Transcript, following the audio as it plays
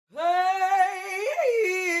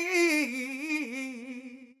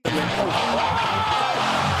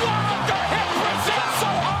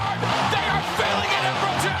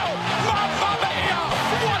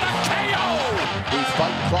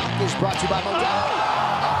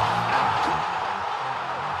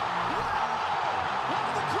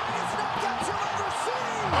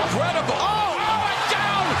Incredible. Oh, and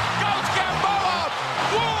down goes Gamboa.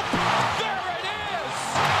 Whoop. There it is.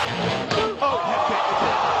 Oh,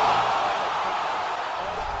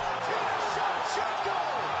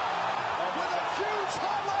 with a huge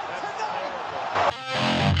highlight tonight.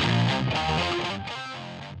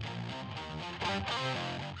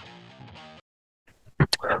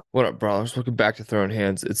 What up, brawlers? Welcome back to Throwing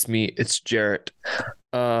Hands. It's me, it's Jarrett.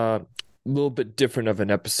 A little bit different of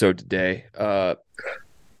an episode today.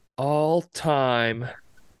 All time,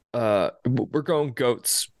 we're going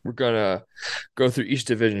GOATs. We're gonna go through each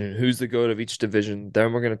division, who's the GOAT of each division.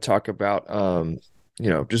 Then we're gonna talk about,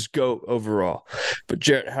 just GOAT overall. But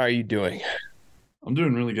Jarrett, how are you doing? I'm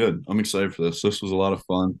doing really good. I'm excited for this. This was a lot of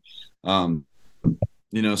fun. Some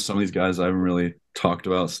of these guys I haven't really talked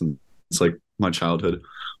about since like my childhood,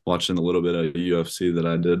 watching a little bit of UFC that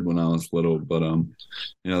I did when I was little. But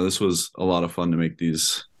this was a lot of fun to make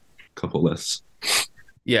these couple lists.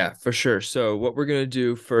 Yeah, for sure. So what we're going to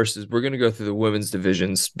do first is we're going to go through the women's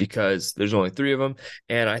divisions because there's only 3 of them.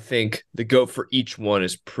 And I think the GOAT for each one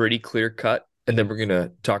is pretty clear cut. And then we're going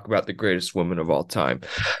to talk about the greatest women of all time.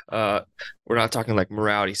 We're not talking like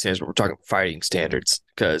morality standards, but we're talking fighting standards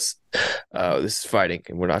because this is fighting.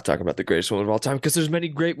 And we're not talking about the greatest women of all time because there's many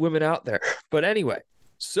great women out there. But anyway,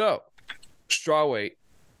 so strawweight,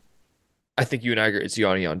 I think you and I agree it's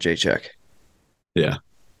Yana Jędrzejczyk. Yeah.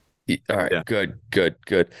 All right, yeah. Good.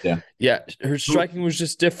 Yeah, her striking was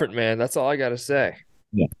just different, man. That's all I got to say.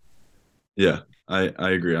 Yeah, I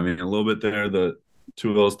agree. I mean, a little bit there, the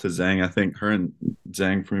 2 L's to Zhang. I think her and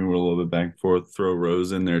Zhang for me were a little bit back and forth. Throw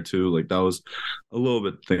Rose in there too. Like that was a little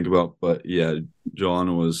bit to think about. But yeah,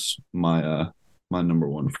 Joanna was my number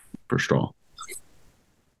 1 for straw.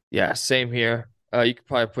 Yeah, same here. You could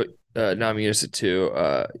probably put Nami Yunus at 2,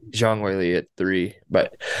 Zhang Weili at 3,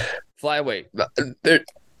 but flyweight, there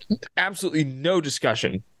absolutely no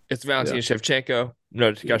discussion. It's Valentina Shevchenko.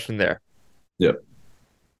 No discussion there. Yep,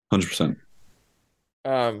 100%.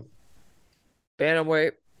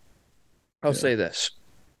 Bantamweight. I'll say this: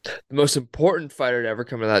 the most important fighter to ever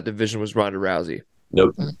come into that division was Ronda Rousey. Yep.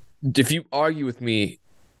 If you argue with me,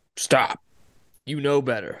 stop. You know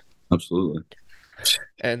better. Absolutely.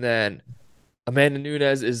 And then Amanda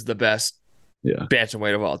Nunes is the best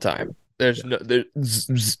bantamweight of all time. There's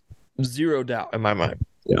zero doubt in my mind.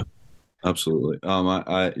 Yeah, absolutely.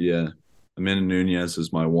 Amanda Nunes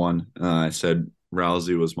is my 1. I said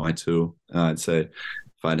Rousey was my 2. I'd say if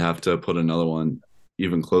I'd have to put another one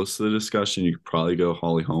even close to the discussion, you could probably go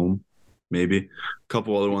Holly Holm, maybe a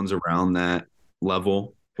couple other ones around that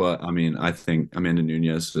level. But I mean, I think Amanda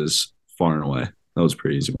Nunes is far and away. That was a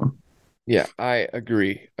pretty easy one. Yeah, I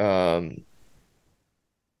agree. And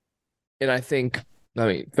I think,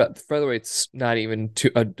 featherweight's not even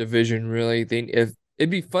a division really. It'd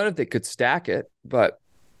be fun if they could stack it, but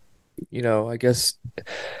I guess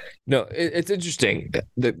it's interesting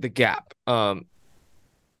the gap.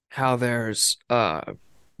 How there's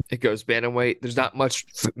it goes bantamweight. There's not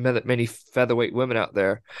many featherweight women out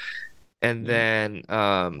there, and then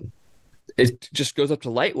it just goes up to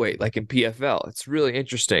lightweight like in PFL. It's really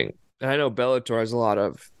interesting. And I know Bellator has a lot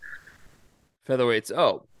of featherweights.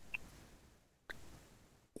 Oh,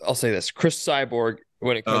 I'll say this: Chris Cyborg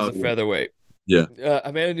when it comes to featherweight. Yeah.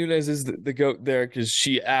 Amanda Nunes is the GOAT there because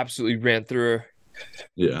she absolutely ran through her.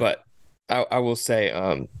 Yeah. But I will say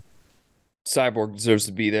Cyborg deserves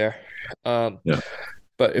to be there. But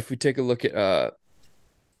if we take a look at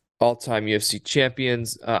all-time UFC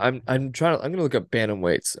champions, I'm gonna look up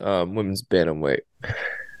bantamweights, women's bantamweight.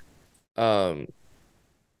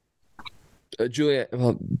 Julianne,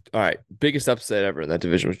 well, all right, biggest upset ever in that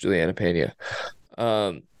division was Juliana Pena.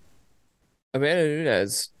 Amanda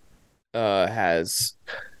Nunes has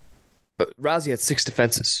Rousey had 6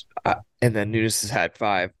 defenses, and then Nunes has had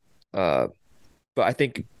 5. But I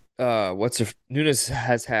think Nunes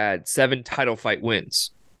has had 7 title fight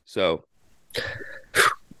wins, so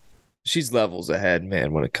she's levels ahead,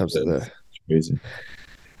 man. When it comes to the crazy.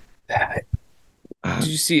 Did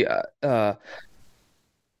you see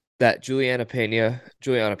that Juliana Pena,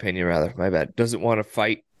 rather, my bad, doesn't want to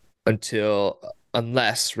fight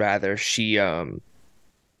unless she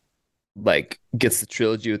gets the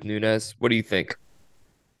trilogy with Nunes? What do you think?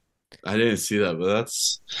 I didn't see that, but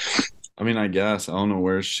I guess I don't know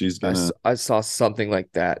where she's gonna. I saw something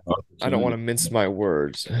like that. I don't want to mince my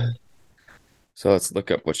words, so let's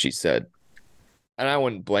look up what she said. And I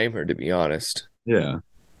wouldn't blame her, to be honest. Yeah.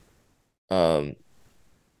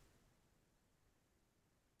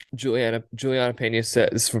 Juliana Pena said,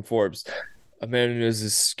 this is from Forbes. Amanda Nunes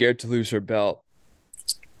is scared to lose her belt.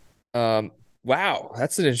 Wow,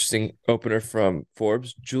 that's an interesting opener from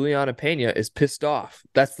Forbes. Juliana Pena is pissed off.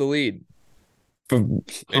 That's the lead.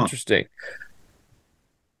 Interesting.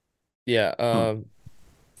 Yeah.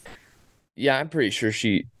 Yeah, I'm pretty sure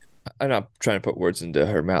I'm not trying to put words into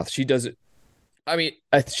her mouth. She doesn't. I mean,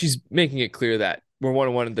 she's making it clear that we're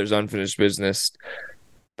 1-1 and there's unfinished business.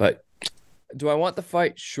 But do I want the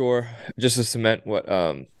fight? Sure. Just to cement what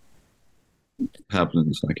happened in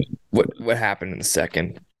the second. What happened in the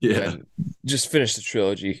second. Yeah. And just finish the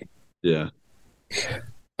trilogy. Yeah.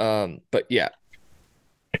 But yeah.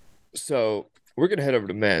 So we're gonna head over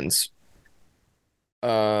to men's.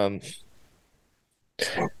 And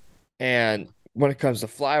when it comes to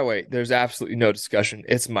flyweight, there's absolutely no discussion.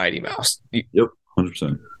 It's Mighty Mouse. Yep,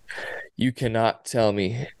 100%. You cannot tell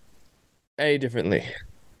me any differently.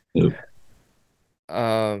 Yep.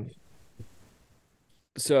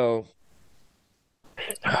 So,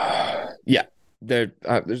 yeah,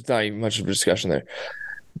 there's not even much of a discussion there.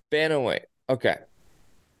 Bantamweight, okay.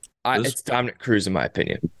 It's Dominic Cruz, in my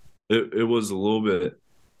opinion. It was a little bit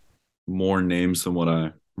more names than what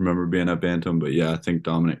I remember being at Bantam, but yeah, I think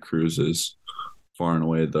Dominic Cruz is far and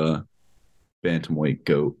away the Bantamweight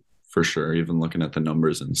GOAT for sure. Even looking at the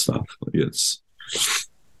numbers and stuff, it's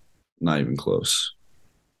not even close.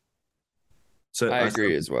 So I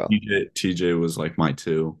agree as well. TJ was like my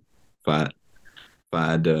 2 if I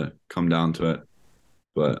had to come down to it,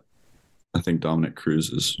 but I think Dominic Cruz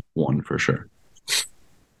is 1 for sure.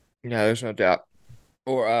 Yeah, there's no doubt.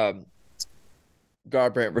 Or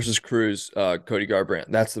Garbrandt versus Cruz, Cody Garbrandt.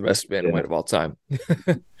 That's the best bantamweight of all time.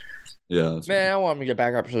 Yeah, man, I want him to get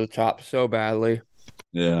back up to the top so badly.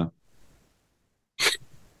 Yeah.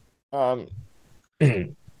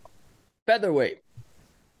 Featherweight.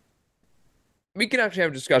 We can actually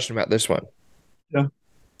have a discussion about this one. Yeah.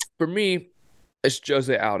 For me, it's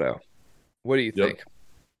Jose Aldo. What do you think?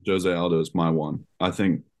 Jose Aldo is my 1. I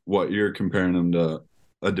think what you're comparing him to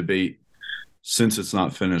a debate since it's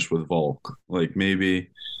not finished with Volk. Like maybe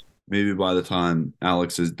by the time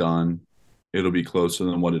Alex is done, it'll be closer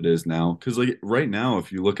than what it is now. Because like right now,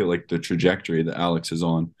 if you look at like the trajectory that Alex is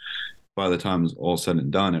on, by the time it's all said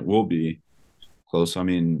and done, it will be close. I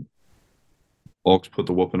mean, Volk's put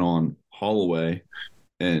the whooping on Holloway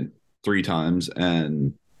and 3 times,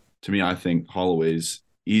 and to me, I think Holloway's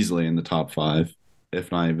easily in the top 5,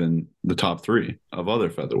 if not even the top 3 of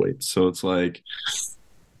other featherweights. So it's like,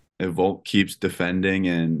 if Volk keeps defending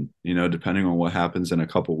and, depending on what happens in a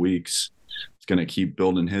couple weeks, it's going to keep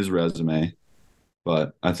building his resume.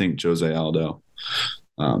 But I think Jose Aldo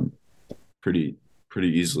pretty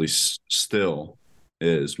easily still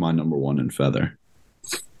is my number 1 in feather.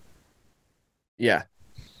 Yeah.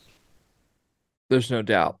 There's no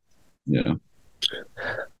doubt. Yeah.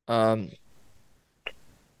 All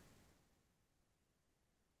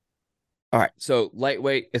right, so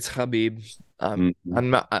lightweight, it's Khabib. I'll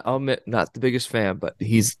admit, not the biggest fan, but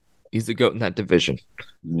he's the GOAT in that division.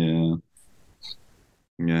 Yeah,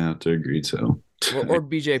 I have to agree too. or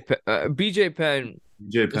BJ Penn. BJ Penn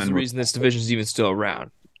is the reason this division is even still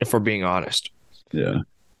around, if we're being honest. Yeah.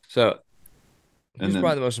 So he's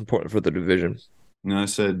probably the most important for the division. I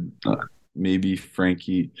said maybe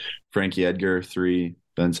Frankie Edgar 3,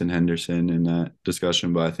 Benson Henderson in that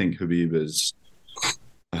discussion, but I think Khabib is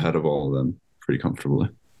ahead of all of them pretty comfortably.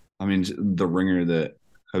 I mean, the ringer that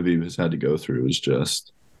Khabib has had to go through is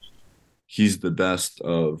just, he's the best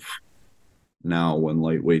of now when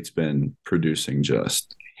lightweight's been producing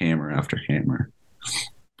just hammer after hammer.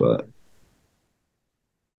 But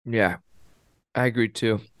yeah, I agree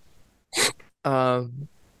too.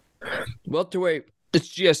 Welterweight, it's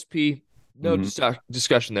GSP. No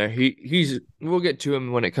discussion there. We'll get to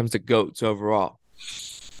him when it comes to GOATs overall.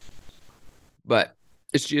 But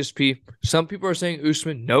it's GSP. Some people are saying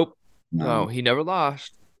Usman. Nope. No, he never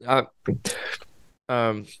lost. I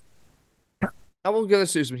won't give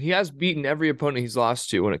this to Usman. He has beaten every opponent he's lost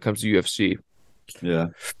to when it comes to UFC. Yeah.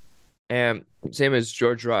 And same as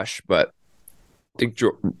George Rush, but I think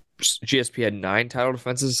GSP had 9 title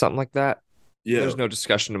defenses, something like that. Yeah. There's no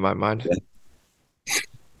discussion in my mind. Yeah.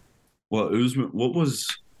 Well, Usman, what was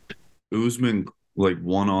Usman like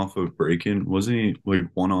one off of breaking? Wasn't he like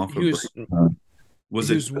one off of breaking? He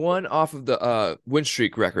was one off of the win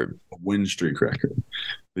streak record. Win streak record.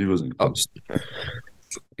 He wasn't close.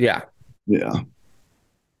 Yeah. Yeah.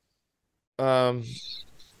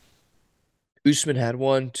 Usman had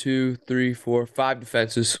 1, 2, 3, 4, 5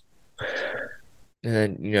 defenses.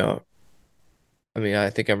 And then, I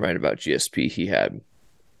think I'm right about GSP. He had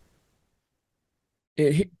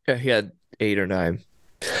 8 or 9.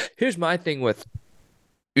 Here's my thing with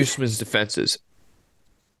Usman's defenses.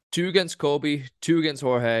 2 against Colby, 2 against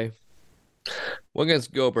Jorge, 1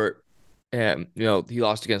 against Gilbert, and he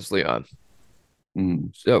lost against Leon.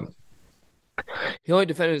 So he only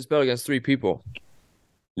defended his belt against 3 people.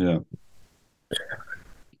 Yeah.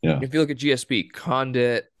 If you look at GSP,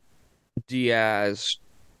 Condit, Diaz,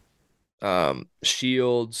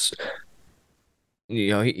 Shields,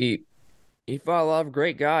 he fought a lot of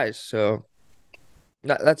great guys. So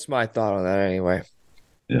that's my thought on that anyway.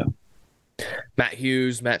 Yeah. Matt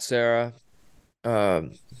Hughes, Matt Serra.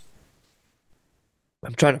 I'm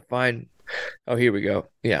trying to find. Oh, here we go.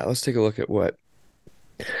 Yeah, let's take a look at what.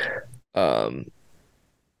 There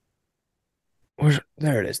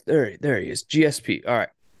it is. There he is. GSP. All right.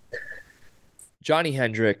 Johnny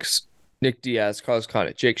Hendricks, Nick Diaz, Carlos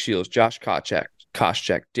Condit, Jake Shields, Josh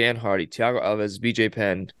Koscheck, Dan Hardy, Thiago Alves, BJ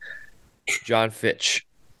Penn, John Fitch.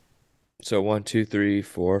 So 1, 2, 3,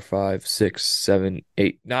 4, 5, 6, 7,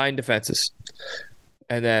 8, 9 defenses.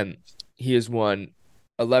 And then he has won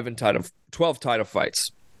 12 title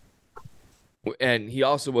fights. And he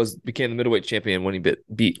also became the middleweight champion when he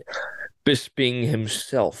beat Bisping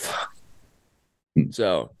himself.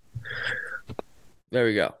 So there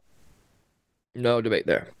we go. No debate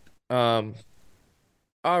there.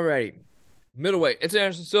 Alrighty. Middleweight, it's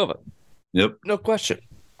Anderson Silva. Yep. No question.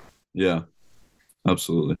 Yeah,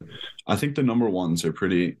 absolutely. I think the number ones are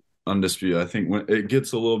pretty undisputed. I think it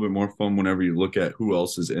gets a little bit more fun whenever you look at who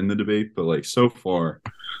else is in the debate. But like so far,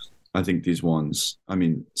 I think these ones,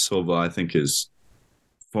 Silva, I think is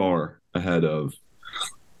far ahead of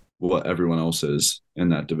what everyone else is in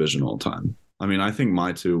that division all time. I think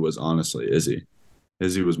my 2 was honestly Izzy.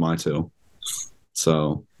 Izzy was my 2.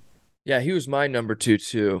 So, yeah, he was my number 2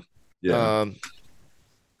 too. Yeah.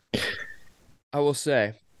 I will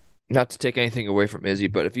say, not to take anything away from Izzy,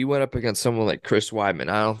 but if he went up against someone like Chris Weidman,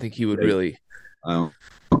 I don't think he would really. Yeah.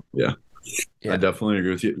 I definitely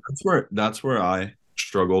agree with you. That's where I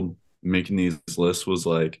struggled making these lists. Was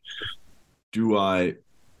like, do I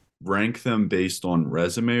rank them based on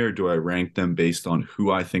resume or do I rank them based on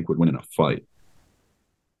who I think would win in a fight?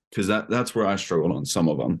 Because that's where I struggled on some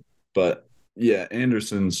of them. But yeah,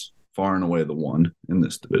 Anderson's far and away the one in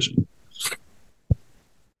this division.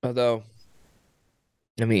 Although,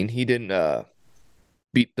 he didn't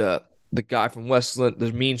beat the guy from Westland,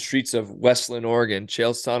 the mean streets of Westland, Oregon,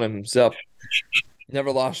 Chael Sonnen himself.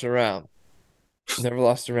 Never lost a round.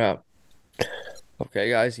 Okay,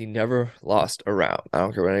 guys, he never lost a round. I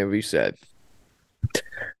don't care what anybody said.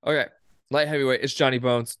 Okay, light heavyweight, it's Johnny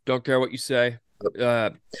Bones. Don't care what you say.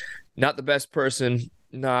 Not the best person.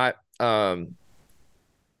 Not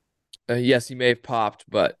yes, he may have popped,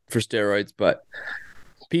 but for steroids, but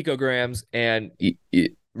picograms and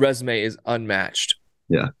resume is unmatched.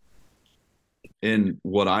 Yeah. In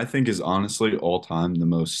what I think is honestly all time the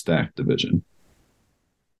most stacked division.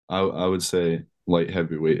 I would say light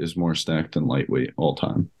heavyweight is more stacked than lightweight all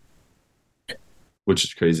time, which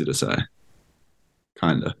is crazy to say.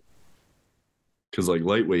 Kind of. Because like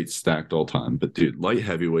lightweight's stacked all time, but dude, light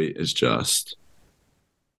heavyweight is just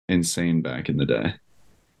insane back in the day.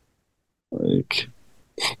 Like,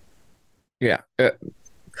 yeah.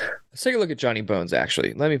 Let's take a look at Johnny Bones.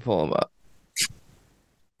 Actually, let me pull him up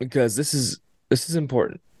because this is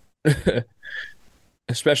important,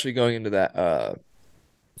 especially going into that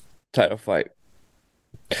title fight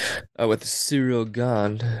with Cyril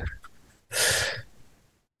Gane.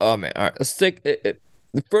 Oh man! All right, let's take it.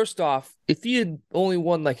 First off, if he had only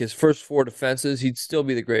won like his first 4 defenses, he'd still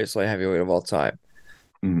be the greatest light heavyweight of all time.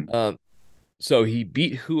 mm-hmm. So he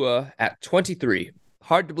beat Hua at 23.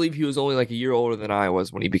 Hard to believe he was only like a year older than I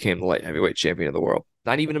was when he became the light heavyweight champion of the world.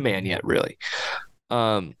 Not even a man yet, really.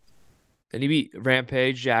 Then he beat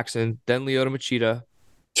Rampage Jackson, then Lyoto Machida,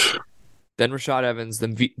 then Rashad Evans,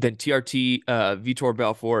 then TRT Vitor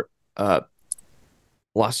Belfort,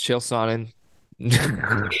 lost Chael Sonnen.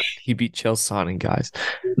 He beat Chael Sonnen, guys.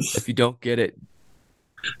 If you don't get it,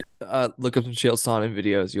 look up some Chael Sonnen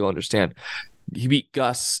videos. You'll understand. He beat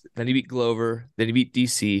Gus, then he beat Glover, then he beat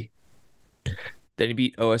DC, then he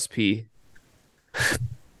beat OSP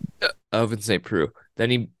of St. Preux. Then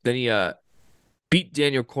he beat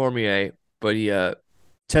Daniel Cormier, but he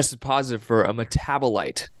tested positive for a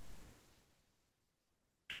metabolite,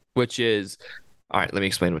 which is all right. Let me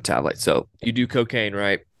explain metabolite. So you do cocaine,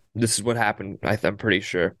 right? This is what happened. I'm pretty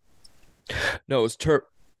sure. No, it was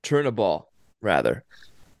Turnabol, rather.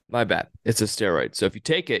 My bad. It's a steroid. So if you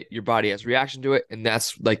take it, your body has reaction to it, and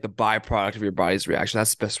that's like the byproduct of your body's reaction.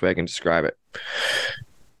 That's the best way I can describe it.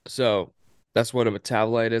 So that's what a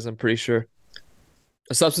metabolite is, I'm pretty sure.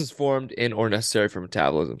 A substance formed in or necessary for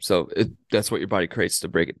metabolism. So that's what your body creates to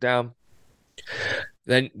break it down.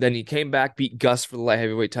 Then he came back, beat Gus for the light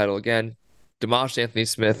heavyweight title again, demolished Anthony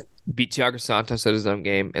Smith, beat Thiago Santos at his own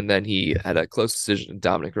game, and then he had a close decision to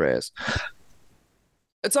Dominic Reyes.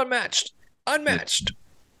 It's unmatched. Unmatched.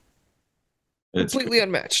 It's Completely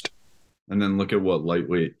unmatched. And then look at what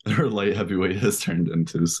lightweight or light heavyweight has turned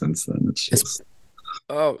into since then. It's just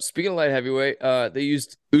Oh, speaking of light heavyweight, they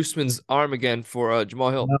used Usman's arm again for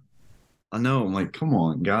Jamal Hill. I know. I'm like, come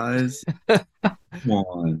on, guys. Come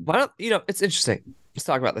on. Why don't it's interesting. Let's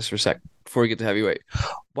talk about this for a sec before we get to heavyweight.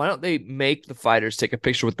 Why don't they make the fighters take a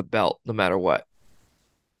picture with the belt no matter what?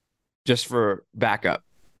 Just for backup.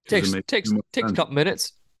 Takes a couple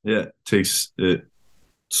minutes. Yeah, it's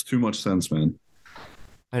too much sense, man.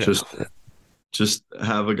 I know. Just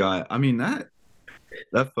have a guy. I mean, that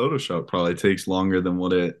Photoshop probably takes longer than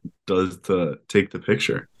what it does to take the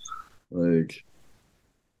picture. Like,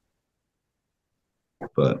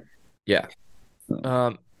 but yeah.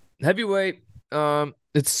 Heavyweight,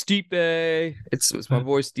 it's Stipe. It's my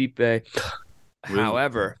boy Stipe.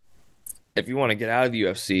 However, if you want to get out of the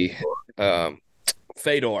UFC,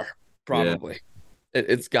 Fedor probably. Yeah.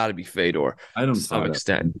 It's got to be Fedor to some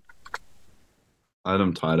extent. I had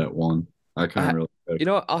him tied at 1. I kind of really pick. You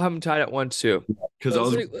know what? I'll have him tied at 1 too. Because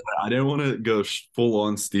I didn't want to go full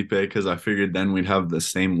on Stipe because I figured then we'd have the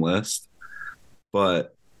same list.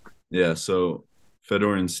 But yeah, so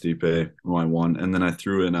Fedor and Stipe my 1, and then I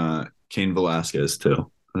threw in Cain Velasquez too.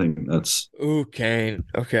 I think that's Cain.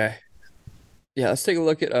 Okay. Yeah, let's take a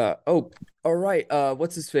look at all right.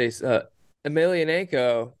 What's his face?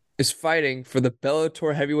 Emelianenko is fighting for the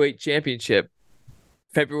Bellator Heavyweight Championship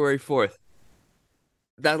February 4th.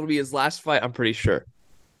 That'll be his last fight, I'm pretty sure.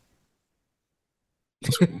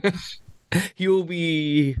 He will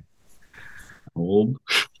be old.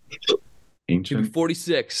 Ancient. He'll be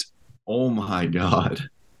 46. Oh my God.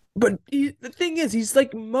 But the thing is, he's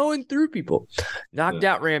like mowing through people. Knocked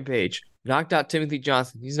out Rampage. Knocked out Timothy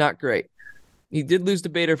Johnson. He's not great. He did lose to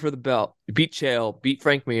Bader for the belt. He beat Chael. Beat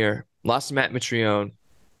Frank Mir. Lost to Matt Mitrione.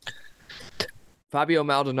 Fabio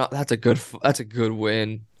Maldonado. That's a good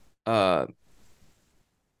win.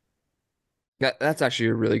 That's actually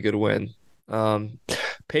a really good win.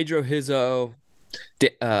 Pedro Hizzo.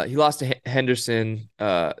 He lost to Henderson,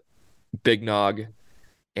 Big Nog,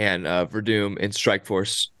 and Verdum in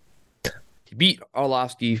Strikeforce. He beat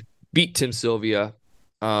Arlovsky, beat Tim Sylvia,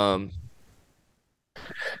 Matt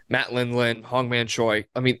Lindland, Hongman Choi.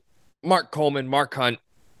 I mean, Mark Coleman, Mark Hunt,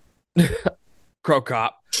 Crow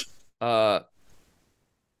Cop.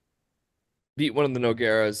 Beat one of the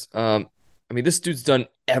Nogueiras. I mean, this dude's done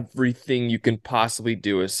everything you can possibly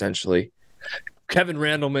do, essentially. Kevin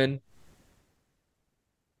Randleman.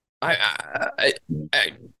 I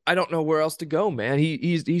don't know where else to go, man.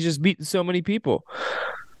 He's just beaten so many people.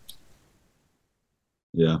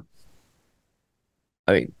 Yeah.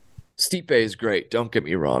 I mean, Stipe is great. Don't get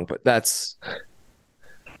me wrong, but that's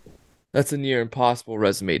a near impossible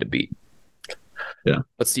resume to beat. Yeah.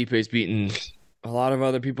 But Stipe's beaten a lot of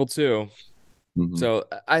other people too. Mm-hmm. So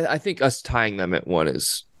I think us tying them at 1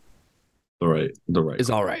 is the right is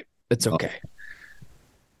all right. It's okay.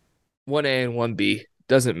 1A and 1B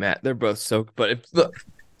doesn't matter. They're both so. But if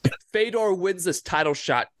Fedor wins this title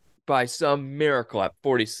shot by some miracle at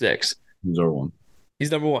 46, he's our 1.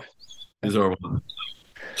 He's number 1. He's our 1.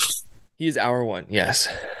 He is our 1. Yes.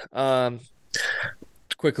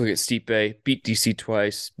 Quick look at Stipe. Beat DC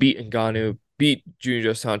twice. Beat Ngannou. Beat Junior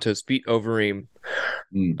Dos Santos. Beat Overeem.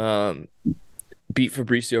 Beat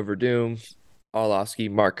Fabricio Verdum,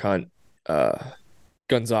 Arlovsky, Mark Hunt,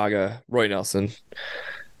 Gonzaga, Roy Nelson,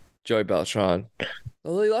 Joey Beltran.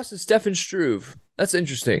 Well, he lost to Stefan Struve. That's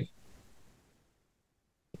interesting.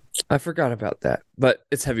 I forgot about that, but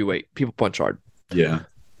it's heavyweight. People punch hard. Yeah.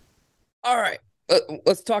 All right.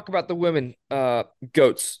 Let's talk about the women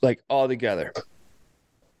goats, like all together.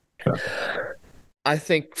 Okay. I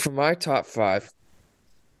think for my top 5,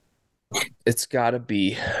 it's got to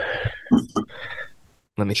be.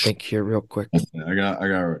 Let me think here real quick. I got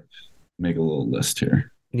to make a little list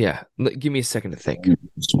here. Yeah. Give me a second to think.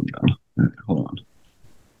 This one down. Hold on.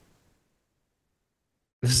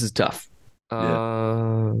 This is tough.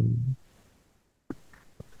 Yeah.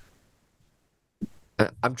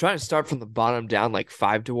 I'm trying to start from the bottom down, like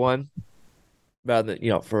 5-1, rather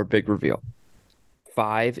than, for a big reveal.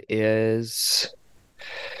 5 is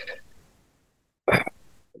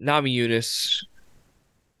Nami Yunus.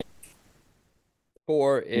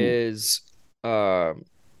 4 is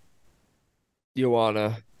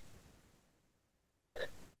Joanna.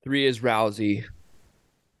 3 is Rousey.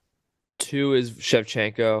 2 is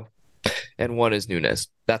Shevchenko. And 1 is Nunes.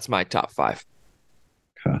 That's my top 5.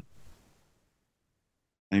 Okay.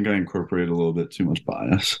 think I incorporated a little bit too much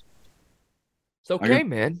bias. It's okay,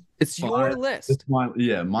 man. It's your list. It's my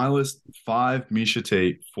list. 5, Misha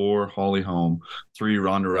Tate. 4, Holly Holm. 3,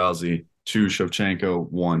 Ronda Rousey. 2, Shevchenko.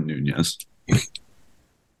 1, Nunez.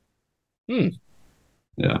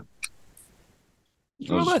 Yeah. It's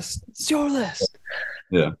your list. It's your list.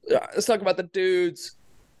 Yeah. Let's talk about the dudes.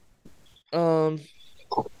 All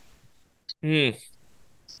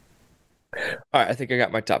right, I think I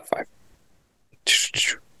got my top 5.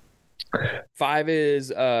 5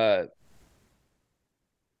 is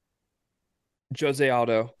Jose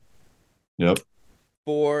Aldo. Yep.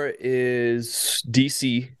 4 is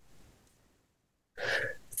DC.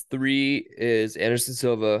 3 is Anderson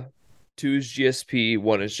Silva. 2 is GSP.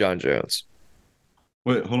 1 is John Jones.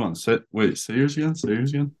 Wait, hold on. Say yours again. Say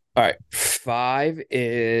yours again. All right. 5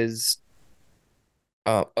 is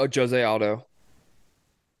Jose Aldo.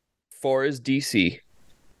 4 is DC.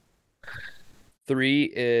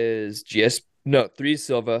 3 is 3 is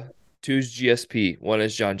Silva. 2 is GSP. 1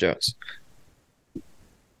 is John Jones.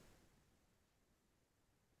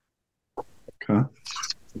 Okay.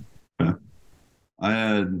 I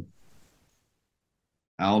had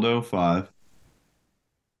Aldo 5.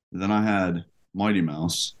 Then I had Mighty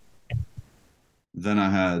Mouse. Then I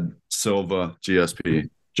had Silva, GSP,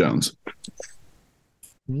 Jones.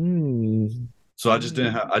 So I just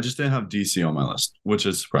didn't have DC on my list, which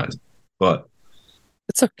is surprising. But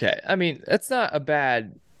it's okay. I mean, that's not a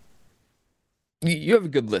bad. You have a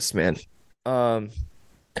good list, man. I'll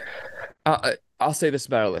say this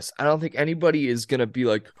about our list. I don't think anybody is gonna be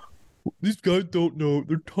like, these guys don't know what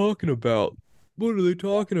they're talking about. What are they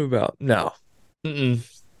talking about? No.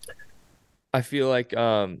 I feel like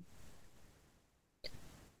I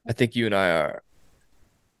think you and I are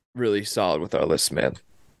really solid with our list, man.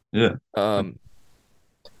 Yeah.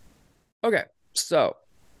 Okay, so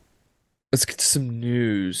let's get to some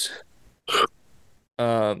news.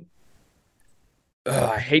 I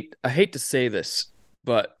hate to say this,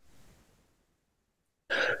 but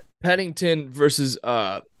Pennington versus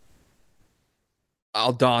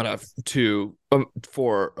Aldana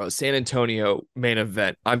for San Antonio main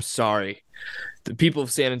event. I'm sorry, the people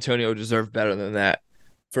of San Antonio deserve better than that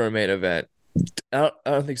for a main event. I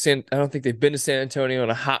don't think they've been to San Antonio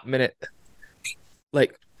in a hot minute.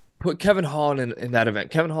 Like, put Kevin Holland in that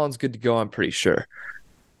event. Kevin Holland's good to go, I'm pretty sure.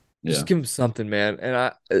 Yeah. Just give him something, man.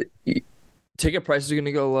 And ticket prices are going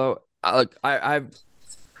to go low. I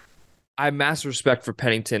have massive respect for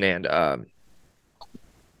Pennington and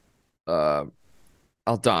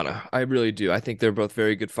Aldana. I really do. I think they're both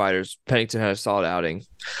very good fighters. Pennington had a solid outing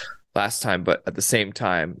last time, but at the same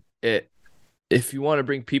time, if you want to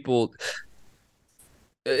bring people,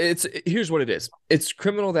 here's what it is. It's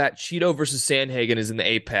criminal that Cheeto versus Sandhagen is in the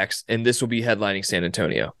Apex, and this will be headlining San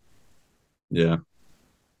Antonio. Yeah.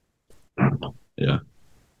 Yeah.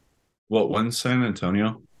 When's San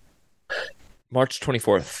Antonio? March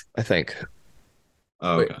 24th, I think.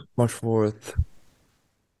 Oh, okay. March 4th,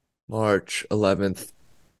 March 11th,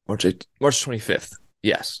 March 25th.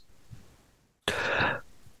 Yes.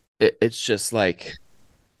 It's just like,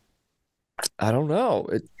 I don't know.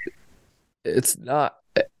 It's not.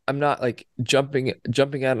 I'm not like jumping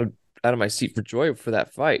out of my seat for joy for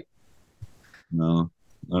that fight. No,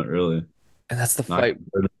 not really. And that's the Not fight.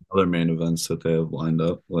 Other main events that they have lined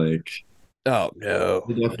up, like, oh no,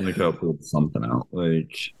 they definitely could have pulled something out.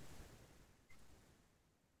 Like,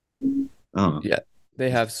 I don't know. Yeah, they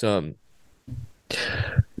have some.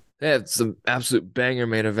 They had some absolute banger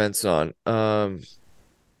main events on.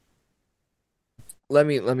 Let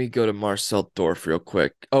me go to Marcel Dorf real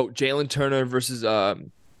quick. Oh, Jalen Turner versus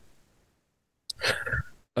Dan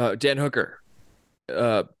Hooker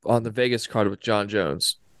on the Vegas card with John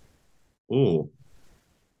Jones. Oh,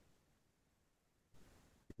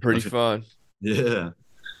 Pretty fun. yeah,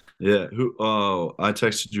 yeah. I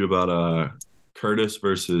texted you about Curtis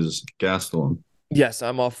versus Gastelum. Yes,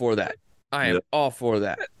 I'm all for that. I am all for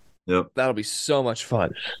that. Yep. That'll be so much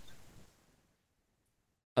fun.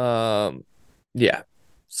 Yeah,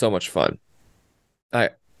 so much fun.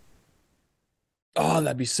 That'd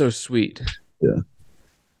be so sweet. Yeah.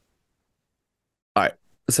 All right,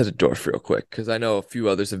 let's head to Dorf real quick because I know a few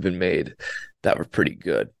others have been made that were pretty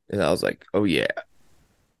good, and I was like, oh yeah.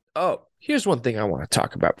 Oh, here's one thing I want to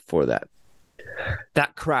talk about before that.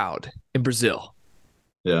 That crowd in Brazil.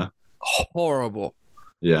 Yeah. Horrible.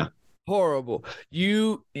 Yeah. Horrible.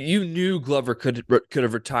 You knew Glover could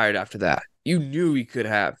have retired after that. You knew he could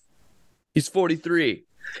have. He's 43,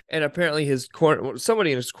 and apparently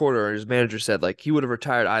somebody in his corner or his manager said like he would have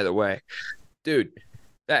retired either way. Dude,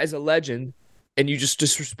 that is a legend, and you just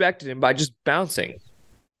disrespected him by just bouncing.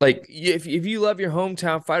 Like if you love your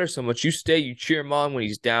hometown fighter so much, you stay, you cheer him on when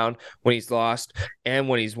he's down, when he's lost, and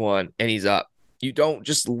when he's won and he's up. You don't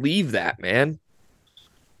just leave that, man.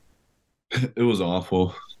 It was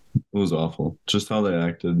awful. It was awful. Just how they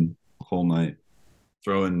acted the whole night,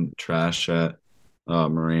 throwing trash at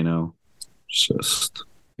Moreno. Just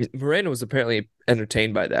Moreno was apparently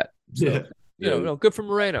entertained by that. So, yeah, no, good for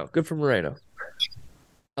Moreno. Good for Moreno.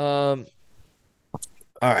 All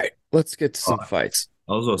right, let's get to some fights.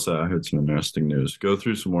 I was also I heard some interesting news. Go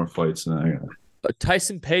through some more fights and I got.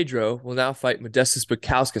 Tyson Pedro will now fight Modestas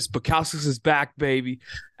Bukauskas. Bukauskas is back, baby,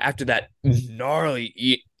 after that gnarly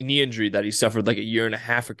knee injury that he suffered like a year and a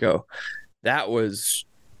half ago. That was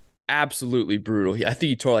absolutely brutal. I think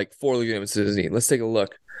he tore like 4 ligaments in his knee. Let's take a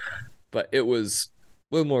look. But it was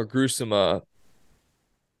a little more gruesome.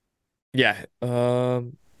 Yeah.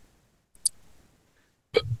 1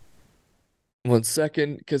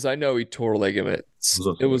 second, because I know he tore ligaments.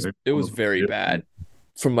 It was very bad.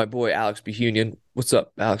 From my boy Alex Behunin. What's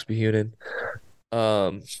up, Alex Behunin?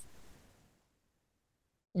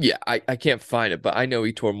 Yeah, I can't find it, but I know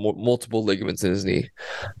he tore multiple ligaments in his knee.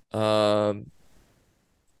 I'm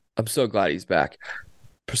so glad he's back.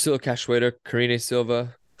 Priscilla Cachoeira, Karine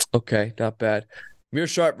Silva. Okay, not bad.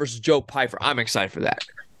 Meerschaert versus Joe Pyfer. I'm excited for that.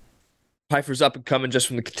 Pyfer's up and coming just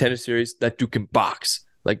from the Contender Series. That Duke can box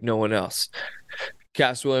like no one else.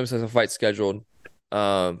 Cass Williams has a fight scheduled.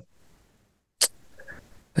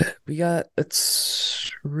 We got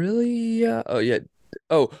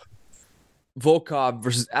Volkov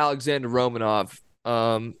versus Alexander Romanov.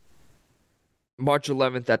 March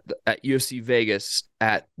 11th at UFC Vegas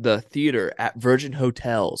at the theater at Virgin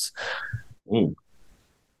Hotels. Oh.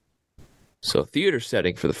 So theater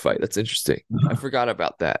setting for the fight. That's interesting. I forgot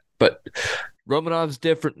about that. But Romanov's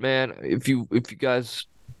different, man. If you guys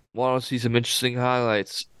want to see some interesting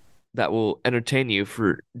highlights that will entertain you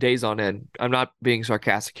for days on end. I'm not being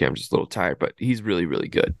sarcastic here. I'm just a little tired, but he's really, really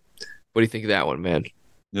good. What do you think of that one, man?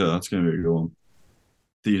 Yeah, that's going to be a good one.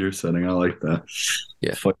 Theater setting. I like that.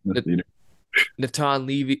 Yeah. Fight in the theater. Natan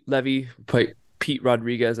Levy fight Pete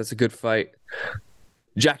Rodriguez. That's a good fight.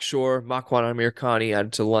 Jack Shore, Makwan Amirkhani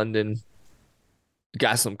added to London.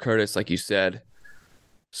 Gaslam Curtis, like you said.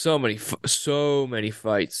 So many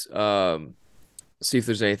fights. See if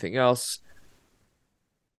there's anything else.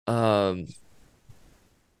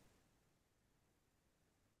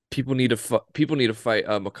 People need to fight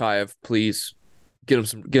Makayev, please.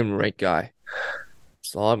 Get him a ranked guy.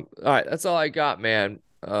 So all right. That's all I got, man.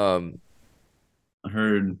 I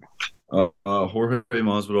heard Jorge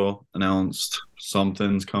Masvidal announced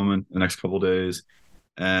something's coming the next couple days,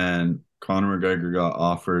 and Conor McGregor got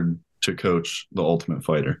offered to coach the Ultimate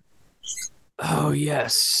Fighter. Oh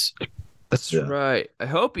yes, that's right. I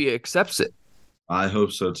hope he accepts it. I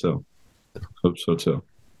hope so too.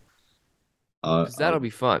 Because that'll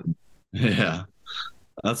be fun. Yeah,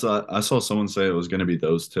 I saw someone say it was going to be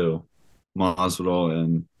those two, Masvidal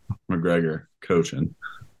and McGregor coaching. I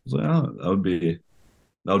was like, oh,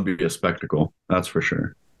 that would be a spectacle. That's for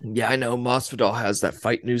sure. Yeah, I know Masvidal has that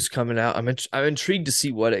fight news coming out. I'm intrigued to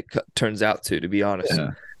see what it turns out to be honest.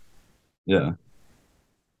 Yeah.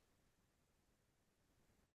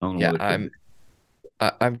 I'm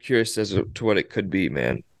curious as to what it could be,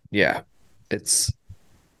 man. Yeah, it's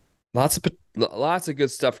lots of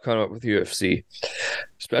good stuff coming up with UFC,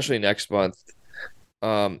 especially next month.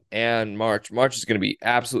 And March. March is going to be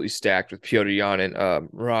absolutely stacked with Piotr Jan and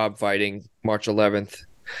Rob fighting March 11th,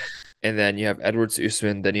 and then you have Edwards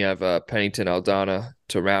Usman. Then you have Pennington Aldana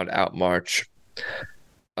to round out March.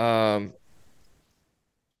 I'll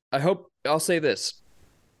say this.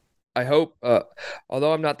 I hope,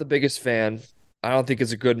 although I'm not the biggest fan, I don't think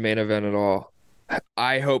it's a good main event at all.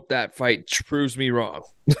 I hope that fight proves me wrong.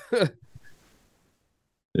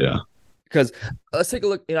 Yeah. Because let's take a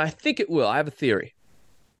look, and I think it will. I have a theory.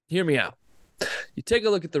 Hear me out. You take a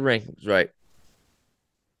look at the rankings, right?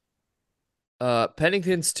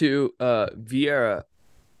 Pennington's 2, Vieira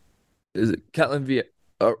is it Ketlin Vieira?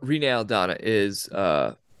 Rene Aldana is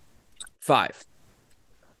 5.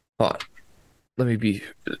 Hold on. Let me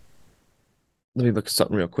look at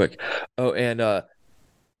something real quick. Oh, and I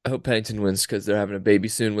hope Pennington wins because they're having a baby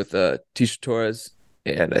soon with Tisha Torres,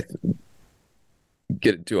 and I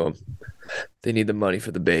get it to them. They need the money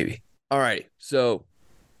for the baby. All right, so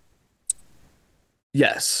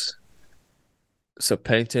yes. So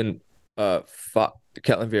Pennington, Ketlin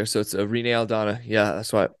Vieira. So it's Rene Aldana. Yeah,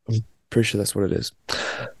 that's why I'm pretty sure that's what it is.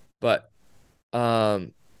 But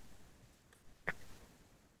I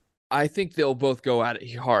think they'll both go at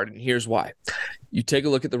it hard, and here's why. You take a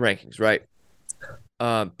look at the rankings, right?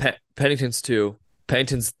 Pennington's 2.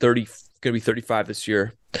 Pennington's 30, going to be 35 this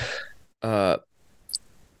year.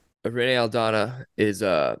 Rene Aldana is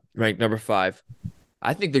ranked number 5.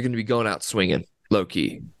 I think they're going to be going out swinging low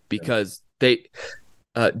key because it's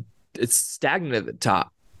stagnant at the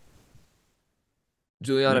top.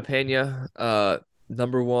 Juliana Pena,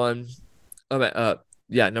 number 1.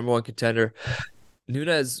 Number 1 contender.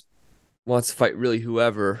 Nunes wants to fight really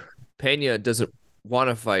whoever. Pena doesn't want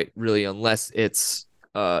to fight really unless it's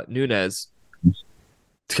Nunes.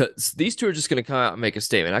 Because these two are just going to come out and make a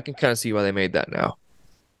statement. I can kind of see why they made that now.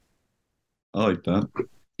 I like that.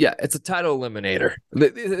 Yeah, it's a title eliminator.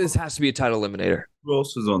 This has to be a title eliminator. Who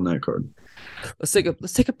else is on that card? Let's take a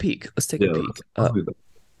peek. Let's take a peek.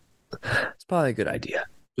 It's probably a good idea.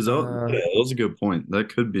 That was a good point. That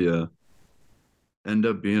could end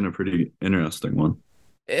up being a pretty interesting one.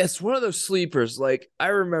 It's one of those sleepers. Like, I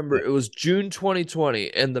remember it was June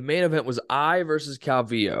 2020, and the main event was I versus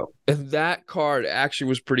Calvillo, and that card actually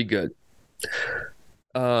was pretty good.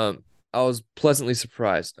 I was pleasantly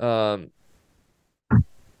surprised. All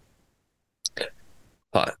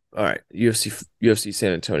right, UFC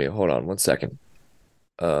San Antonio. Hold on one second.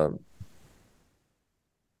 All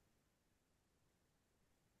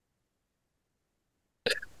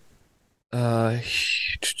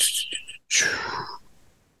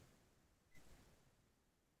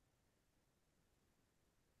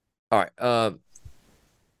right.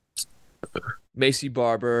 Macy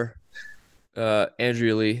Barber,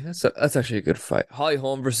 Andrea Lee. That's actually a good fight. Holly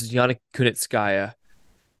Holm versus Yana Kunitskaya.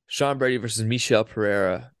 Sean Brady versus Michelle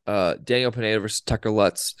Pereira. Daniel Pineda versus Tucker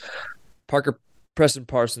Lutz. Preston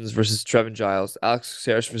Parsons versus Trevin Giles. Alex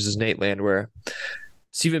Caceres versus Nate Landwehr.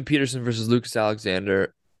 Steven Peterson versus Lucas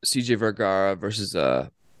Alexander. CJ Vergara versus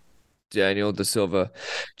Daniel Da Silva.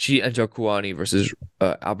 Chi Njokuani versus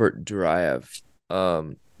Albert Duraev.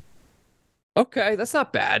 Okay, that's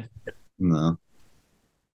not bad. No.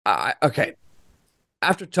 Okay.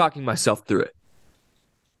 After talking myself through it,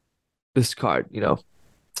 this card, it's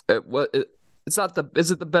not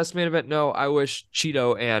is it the best main event? No, I wish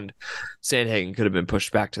Cheeto and Sandhagen could have been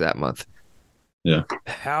pushed back to that month. Yeah.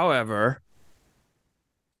 However,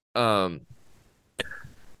 I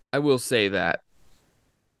will say that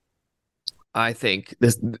I think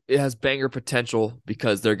it has banger potential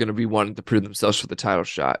because they're going to be wanting to prove themselves for the title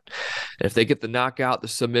shot. And if they get the knockout, the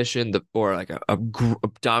submission, or like a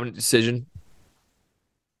dominant decision,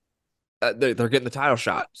 they're getting the title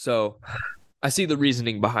shot. So I see the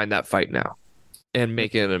reasoning behind that fight now and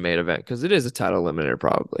making it a main event because it is a title eliminator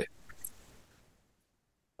probably.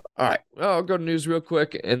 All right, I'll go to news real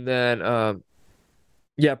quick and then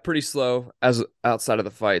pretty slow as outside of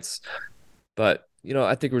the fights, but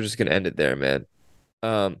I think we're just gonna end it there, man.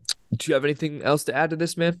 Do you have anything else to add to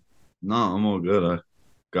this, man? No, I'm all good. I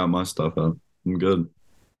got my stuff out. I'm good.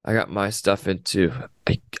 I got my stuff into.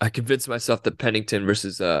 I convinced myself that Pennington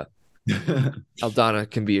versus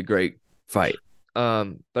Aldana can be a great fight.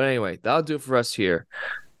 But anyway, that'll do it for us here.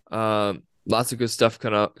 Lots of good stuff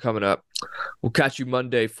coming up. We'll catch you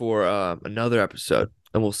Monday for another episode,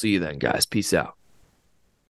 and we'll see you then, guys. Peace out.